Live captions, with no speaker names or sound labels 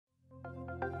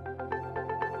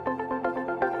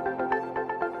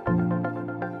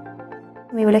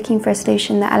We were looking for a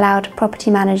solution that allowed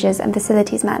property managers and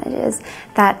facilities managers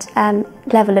that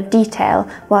level of detail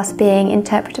whilst being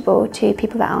interpretable to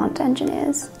people that aren't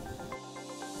engineers.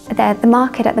 The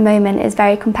market at the moment is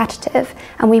very competitive,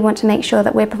 and we want to make sure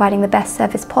that we're providing the best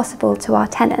service possible to our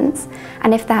tenants,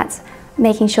 and if that's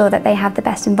making sure that they have the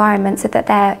best environment so that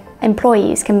their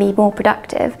employees can be more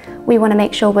productive, we want to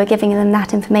make sure we're giving them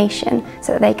that information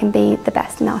so that they can be the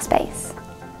best in our space.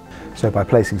 So by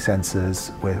placing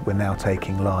sensors, we're now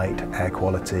taking light, air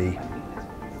quality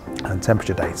and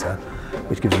temperature data,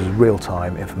 which gives us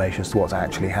real-time information as to what's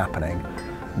actually happening,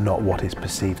 not what is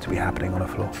perceived to be happening on a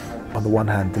floor. On the one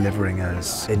hand, delivering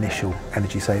us initial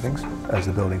energy savings as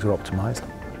the buildings are optimised,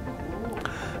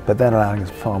 but then allowing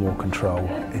us far more control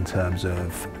in terms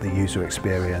of the user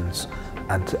experience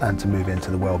and to move into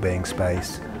the well-being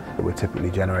space. We're typically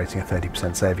generating a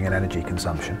 30% saving in energy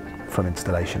consumption from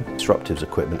installation. Disruptive's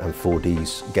equipment and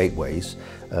 4D's gateways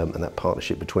and that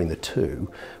partnership between the two,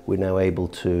 we're now able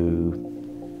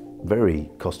to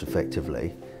very cost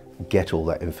effectively get all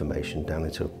that information down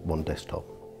into one desktop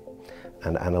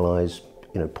and analyse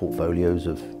portfolios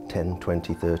of 10,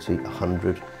 20, 30,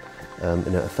 100,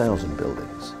 1,000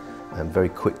 buildings, and very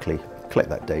quickly collect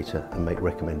that data and make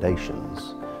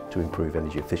recommendations to improve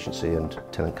energy efficiency and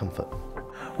tenant comfort.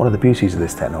 One of the beauties of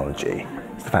this technology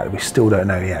is the fact that we still don't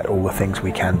know yet all the things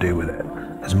we can do with it.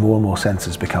 As more and more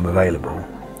sensors become available,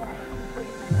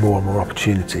 more and more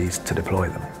opportunities to deploy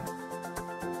them.